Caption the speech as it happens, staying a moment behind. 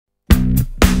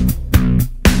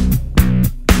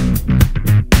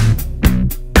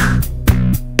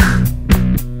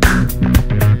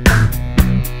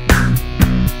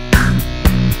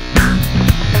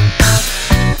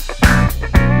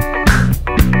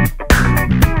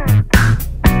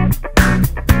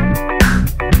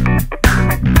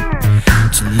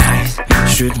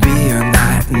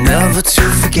never to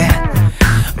forget,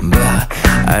 but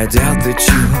I doubt that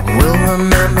you will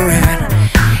remember it.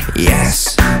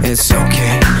 Yes, it's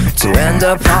okay to end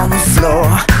up on the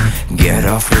floor. Get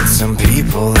off with some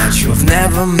people that you've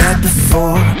never met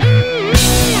before.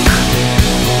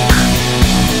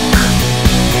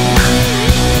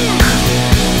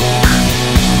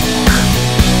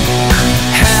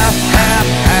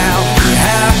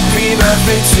 Happy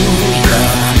birthday to you.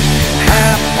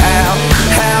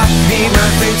 Happy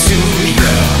birthday to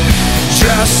you.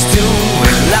 Just do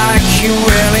it like you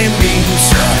really mean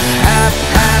so.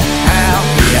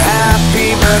 Happy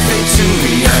birthday to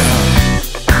you.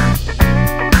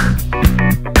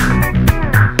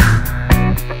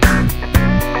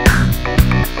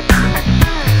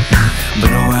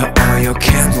 Blow out all your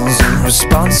candles and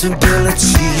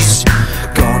responsibilities.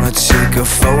 Gonna take a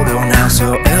photo now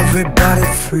so everybody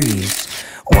freeze.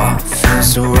 What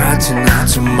feels so right tonight,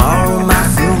 tomorrow might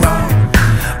feel wrong,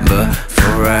 but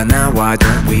for right now, why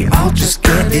don't we all just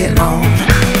get it on?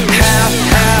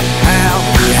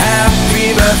 Happy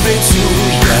birthday to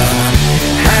you.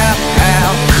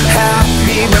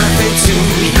 Happy birthday to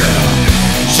you.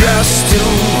 Just do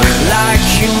it like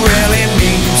you really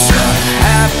mean so.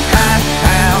 Happy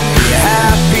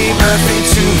birthday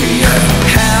to you.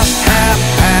 Happy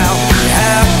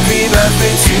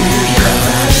birthday to you.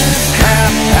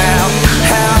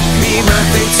 Happy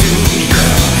birthday to you.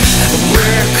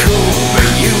 We're cool, but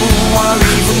you are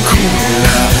even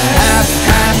cooler.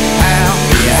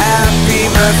 Happy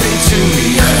birthday to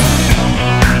you.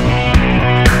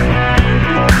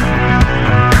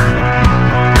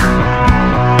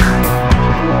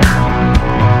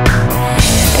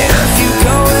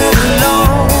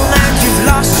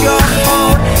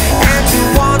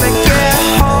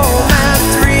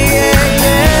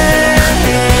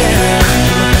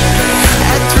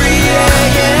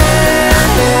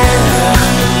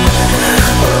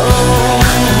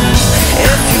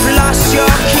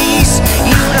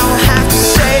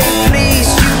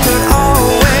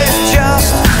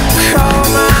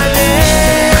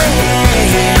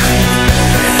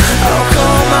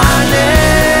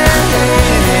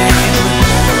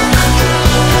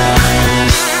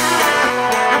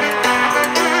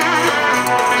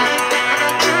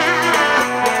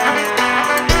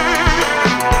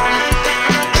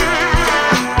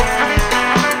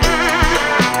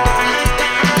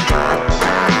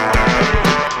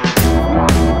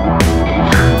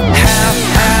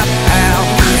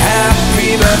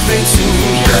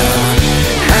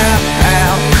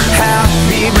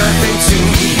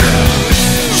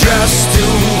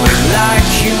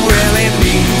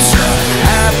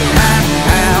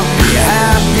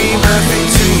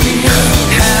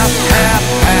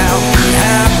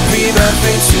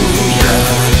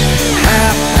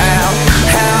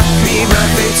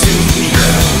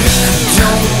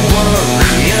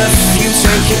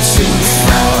 Too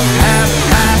far.